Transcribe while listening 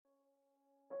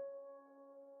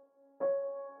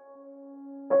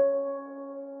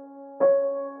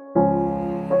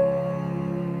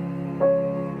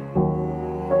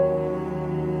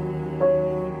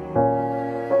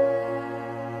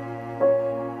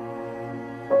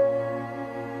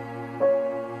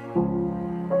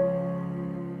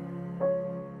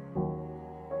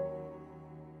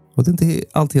Och det är inte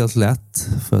alltid helt lätt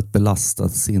för ett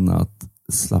belastat sinne att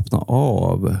slappna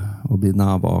av och bli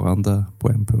närvarande på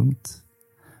en punkt.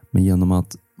 Men genom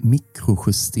att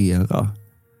mikrojustera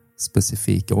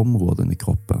specifika områden i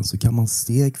kroppen så kan man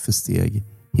steg för steg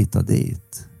hitta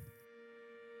dit.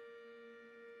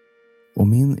 Och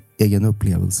min egen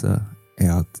upplevelse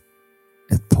är att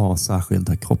ett par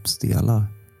särskilda kroppsdelar,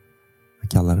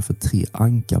 jag kallar det för 3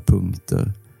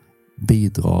 ankarpunkter,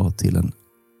 bidrar till en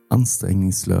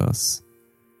ansträngningslös,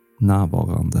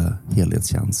 närvarande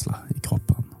helhetskänsla i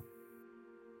kroppen.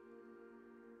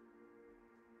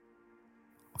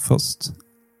 Först,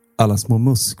 alla små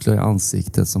muskler i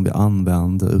ansiktet som vi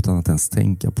använder utan att ens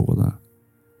tänka på det.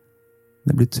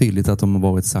 Det blir tydligt att de har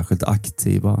varit särskilt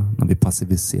aktiva när vi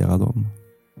passiviserar dem.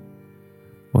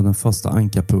 Och den första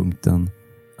ankarpunkten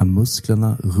är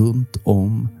musklerna runt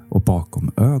om och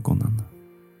bakom ögonen.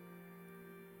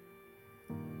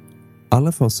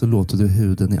 Allra först så låter du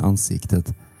huden i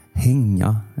ansiktet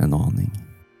hänga en aning.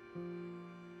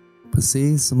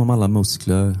 Precis som om alla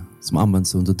muskler som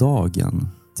används under dagen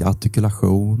till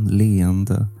artikulation,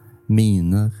 leende,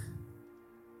 miner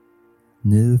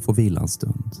nu får vila en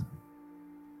stund.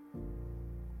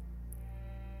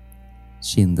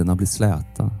 Kinderna blir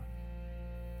släta.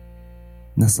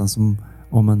 Nästan som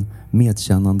om en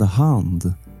medkännande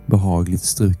hand behagligt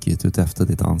strukit ut efter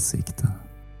ditt ansikte.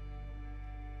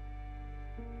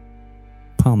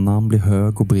 Pannan blir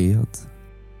hög och bred.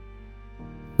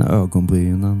 När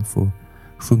ögonbrynen får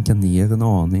sjunka ner en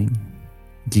aning,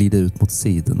 glida ut mot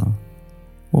sidorna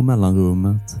och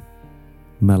mellanrummet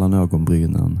mellan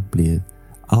ögonbrynen blir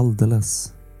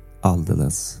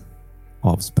alldeles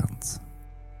avspänt.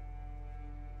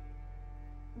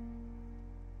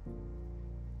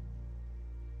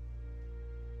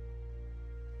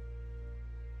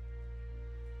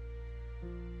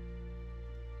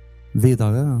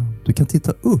 Vidare, du kan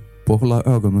titta upp och hålla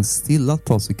ögonen stilla ett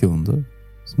par sekunder.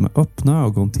 Så med öppna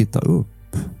ögon titta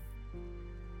upp.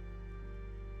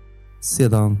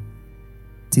 Sedan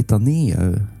titta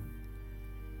ner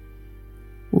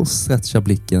och stretcha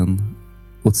blicken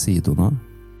åt sidorna.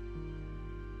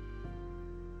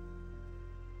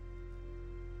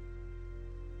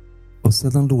 Och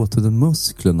sedan låter du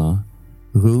musklerna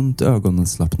runt ögonen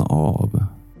slappna av.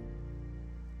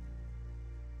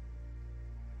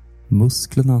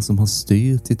 Musklerna som har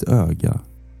styrt ditt öga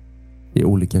i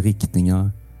olika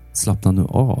riktningar slappnar nu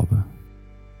av.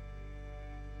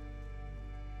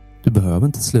 Du behöver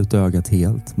inte sluta ögat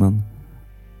helt, men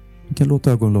du kan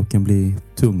låta ögonlocken bli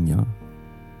tunga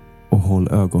och håll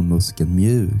ögonmuskeln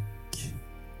mjuk.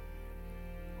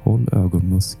 Håll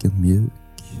ögonmuskeln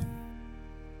mjuk.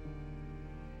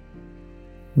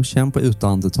 Och känn på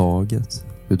utandetaget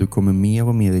hur du kommer mer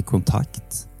och mer i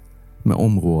kontakt med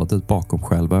området bakom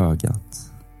själva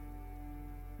ögat.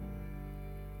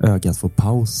 Ögat får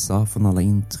pausa från alla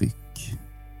intryck.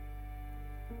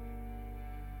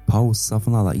 Pausa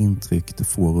från alla intryck du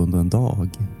får under en dag.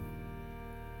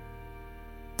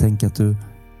 Tänk att du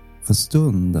för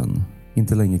stunden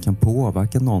inte längre kan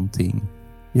påverka någonting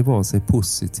i vare sig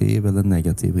positiv eller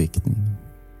negativ riktning.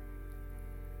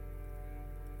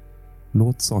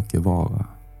 Låt saker vara.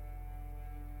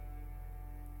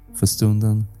 För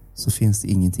stunden så finns det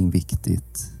ingenting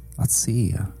viktigt att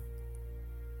se.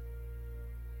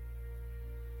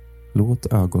 Låt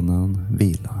ögonen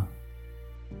vila.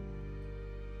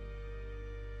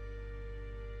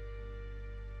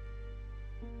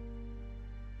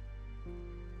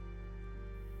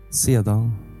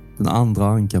 Sedan den andra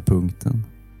ankarpunkten.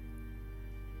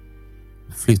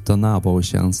 Flytta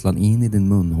närvarokänslan in i din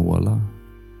munhåla.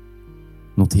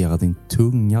 Notera din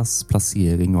tungas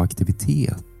placering och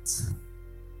aktivitet.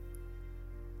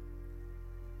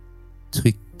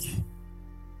 Tryck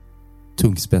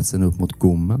tungspetsen upp mot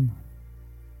gommen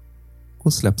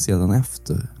och släpp sedan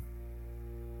efter.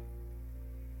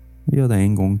 Gör det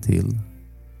en gång till.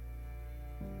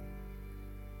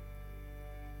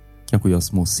 Kanske gör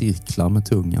små cirklar med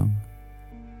tungan.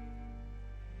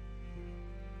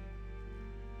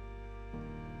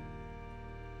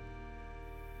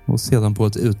 Och sedan på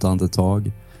ett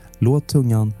utandetag, låt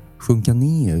tungan sjunka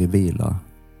ner i vila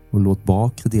och låt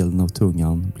bakre delen av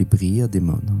tungan bli bred i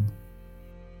munnen.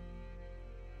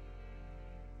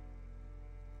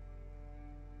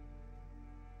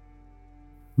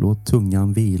 Låt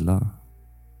tungan vila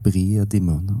bred i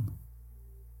munnen.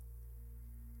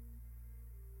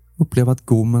 Upplev att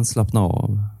gommen slappnar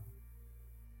av.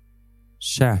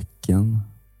 Käken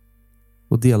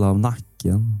och delar av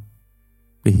nacken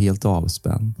blir helt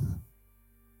avspänd.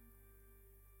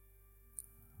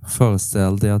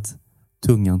 Föreställ dig att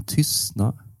tungan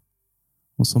tystnar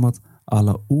och som att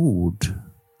alla ord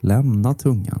lämna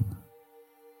tungan.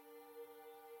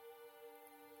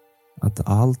 Att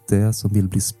allt det som vill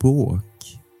bli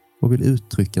språk och vill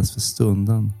uttryckas för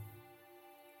stunden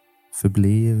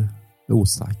förblir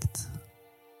osagt.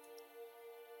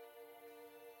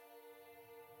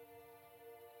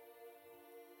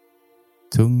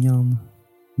 Tungan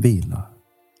vilar.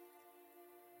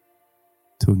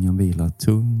 Tungan vilar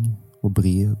tung och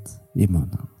bred i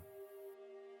munnen.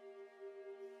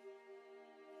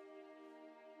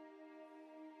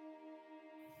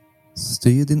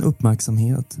 Styr din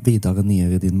uppmärksamhet vidare ner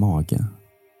i din mage.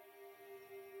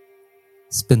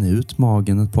 Spänn ut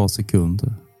magen ett par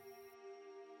sekunder.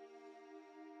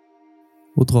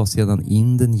 Och dra sedan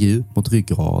in den djupt mot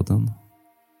ryggraden.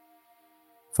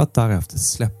 För att därefter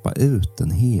släppa ut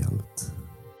den helt.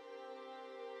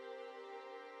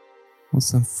 Och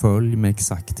sen följ med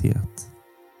exakthet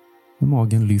hur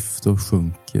magen lyfter och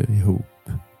sjunker ihop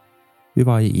vid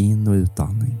varje in- och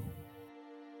utandning.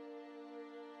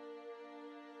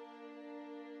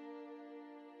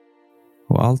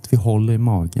 Och allt vi håller i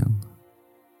magen.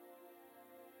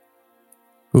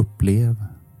 Upplev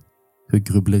hur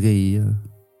grubblerier,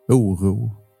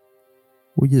 oro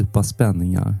och djupa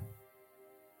spänningar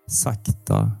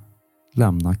sakta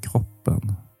lämnar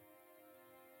kroppen.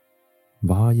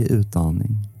 Varje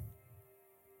utandning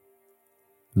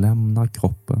lämnar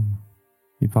kroppen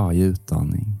i varje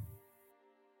utandning.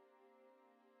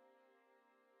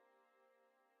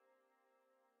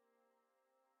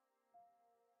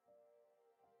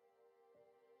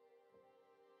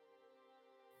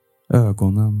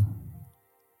 Ögonen,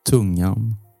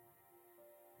 tungan,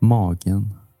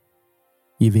 magen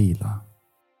i vila.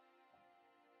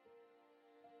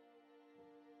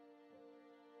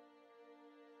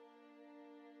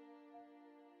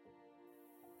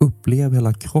 Upplev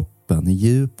hela kroppen i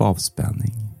djup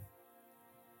avspänning.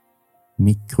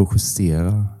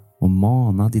 Mikrojustera och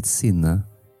mana ditt sinne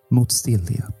mot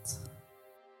stillhet.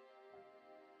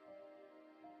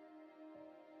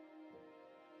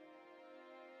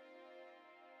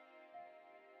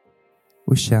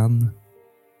 Och känn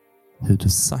hur du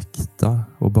sakta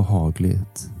och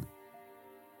behagligt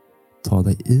tar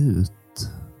dig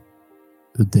ut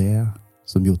ur det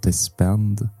som gjort dig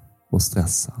spänd och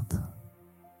stressad.